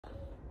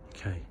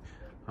Okay,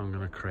 I'm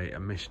gonna create a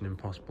Mission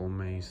Impossible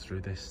maze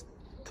through this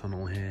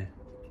tunnel here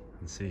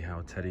and see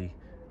how Teddy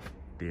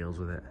deals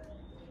with it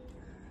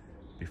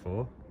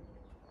before.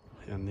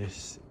 And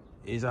this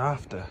is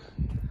after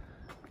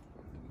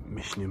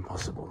Mission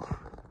Impossible.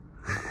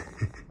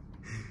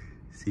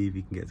 See if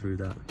you can get through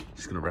that.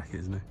 Just gonna wreck it,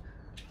 isn't it?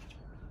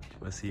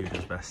 Let's see who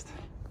does best.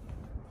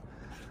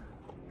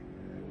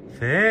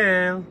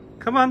 Phil,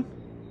 come on.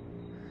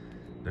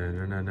 That's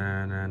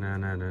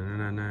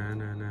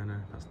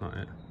not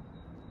it.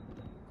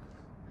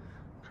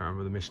 Can't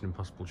remember the Mission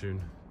Impossible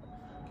tune.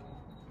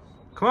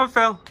 Come on,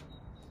 Phil.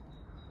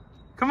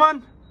 Come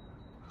on.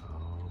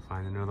 Oh,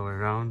 find another way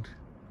around.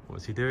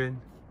 What's he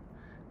doing?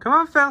 Come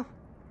on, Phil.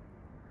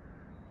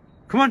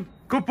 Come on,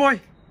 good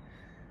boy.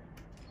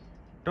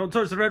 Don't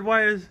touch the red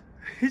wires.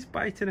 He's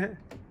biting it.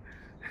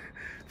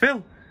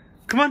 Phil,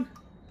 come on.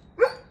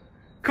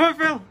 Come on,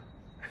 Phil.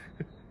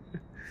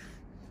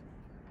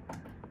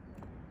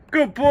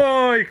 Good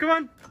boy. Come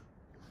on.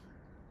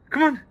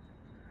 Come on.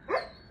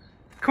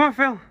 Come on,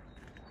 Phil.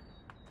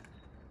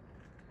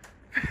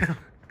 Phil.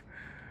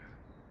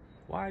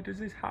 Why does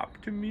this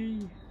happen to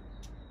me?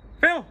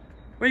 Phil,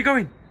 where are you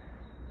going?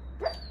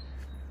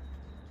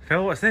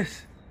 Phil, what's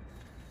this?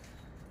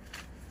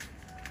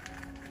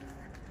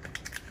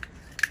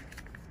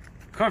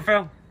 Come on,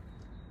 Phil.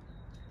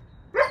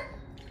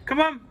 Come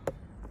on.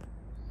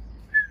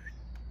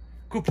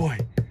 Good boy.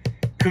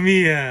 Come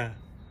here.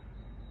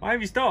 Why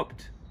have you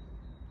stopped?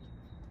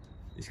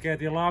 You scared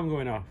the alarm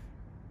going off?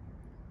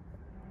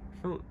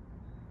 Phil,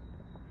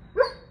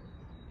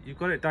 you've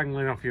got it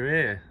dangling off your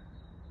ear.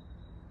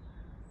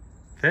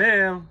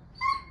 Phil,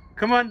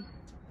 come on.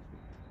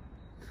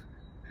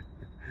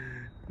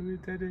 Look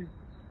at Teddy.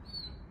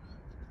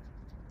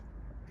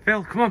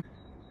 Phil, come on.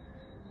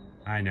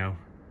 I know.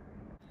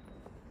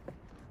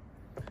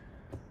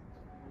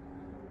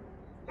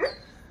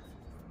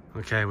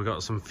 Okay, we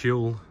got some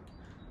fuel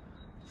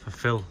for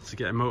Phil to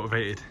get him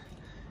motivated.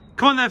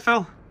 Come on there,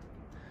 Phil.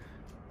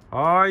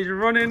 Oh, he's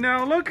running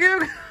now. Look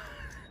at him.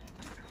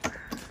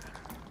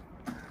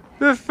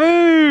 The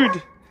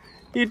food.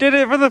 You did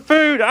it for the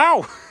food.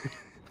 Ow.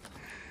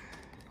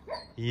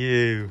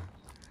 You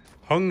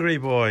hungry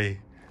boy.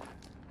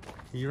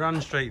 You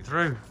ran straight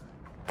through.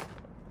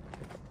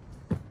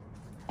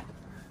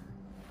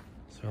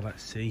 So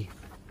let's see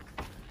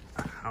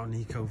how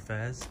Nico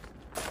fares.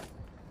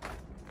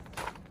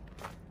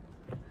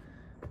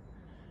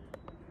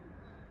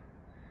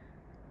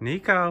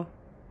 Nico,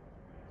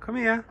 come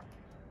here.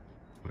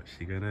 What's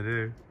she gonna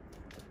do?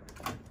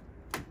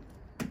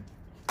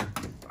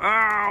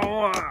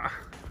 Ow!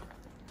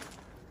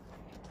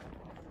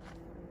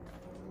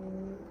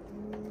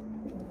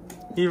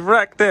 You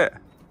wrecked it.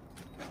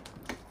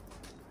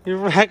 You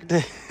wrecked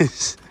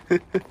it.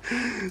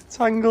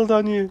 Tangled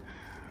on you.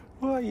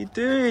 What are you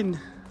doing?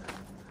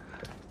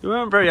 You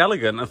weren't very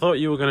elegant. I thought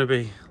you were going to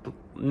be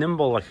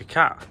nimble like a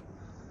cat.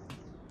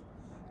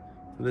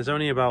 There's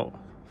only about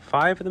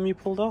 5 of them you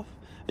pulled off.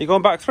 Are you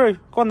going back through?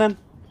 Go on then.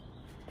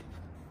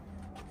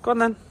 Go on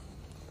then.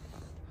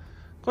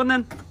 Go on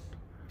then.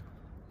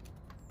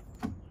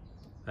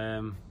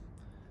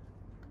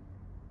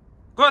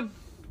 Go on.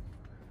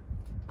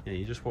 Yeah,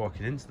 you're just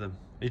walking into them.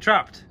 Are you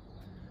trapped?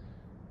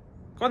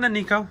 Go on then,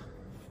 Nico.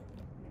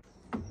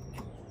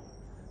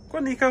 Go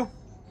on, Nico.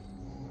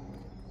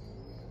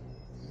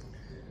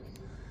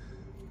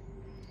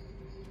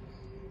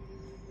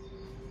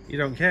 You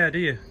don't care, do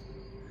you?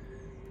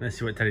 Let's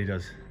see what Teddy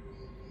does.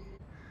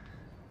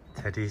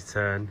 Teddy's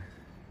turn.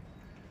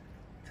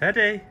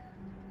 Teddy.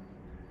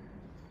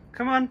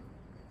 Come on.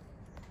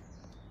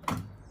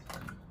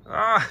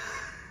 Ah.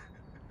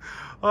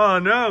 Oh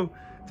no.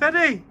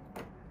 Teddy.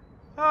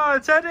 Oh,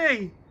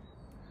 Teddy.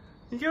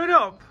 You giving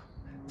up?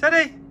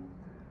 Teddy.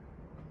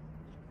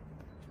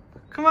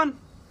 Come on.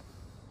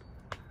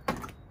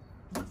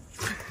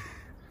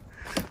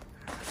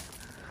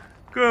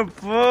 Good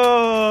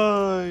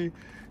boy.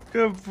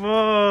 Good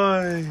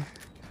boy.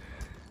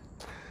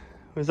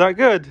 Was that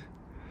good?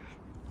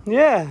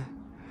 Yeah.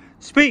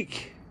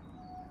 Speak.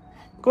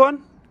 Go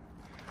on.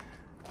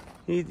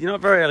 You're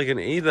not very elegant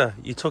either.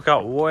 You took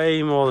out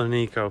way more than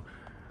Nico.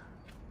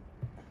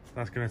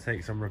 That's going to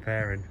take some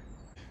repairing.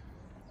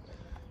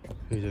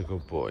 Who's a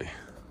good boy?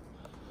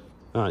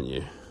 Aren't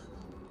you?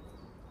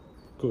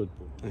 Good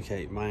boy.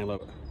 Okay,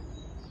 Milo.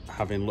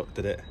 Having looked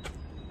at it,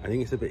 I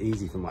think it's a bit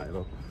easy for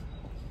Milo.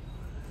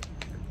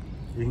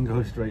 You can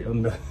go straight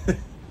under.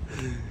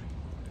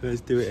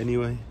 Let's do it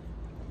anyway.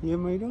 Yeah,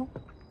 Milo?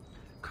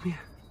 Come here.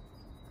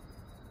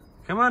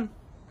 Come on.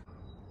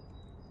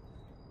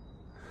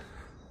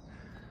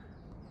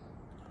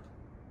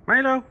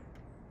 Milo,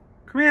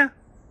 come here.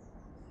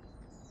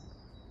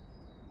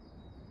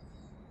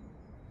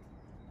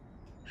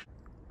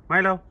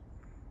 Milo.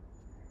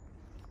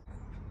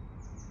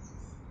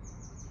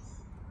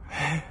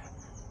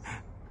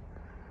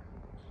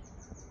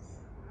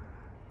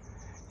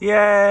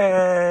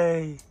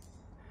 Yay!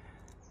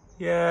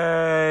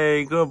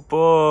 Yay! Good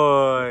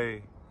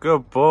boy!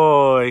 Good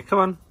boy! Come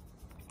on,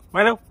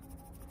 Milo.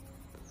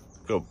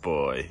 Good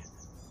boy.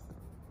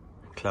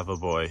 Clever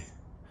boy.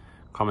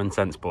 Common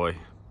sense boy.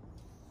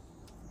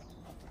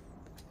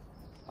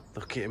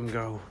 Look at him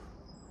go.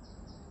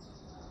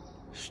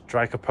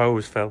 Strike a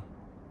pose, Phil.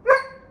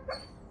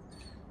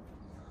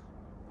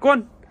 Go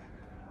on.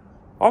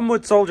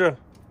 Onward, soldier.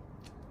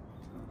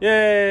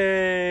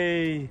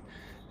 Yay.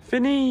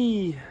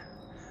 Finny. Do you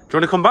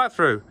want to come back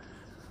through?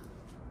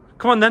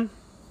 Come on then.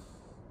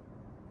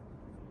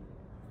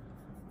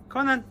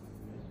 Come on then.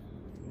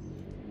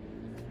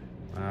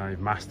 You've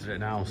mastered it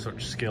now.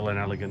 Such skill and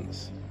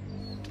elegance.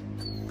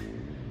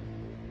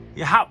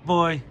 You're happy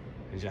boy.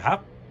 He's a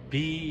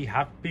happy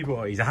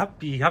boy. He's a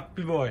happy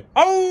boy.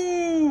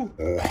 Oh!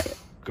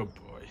 Good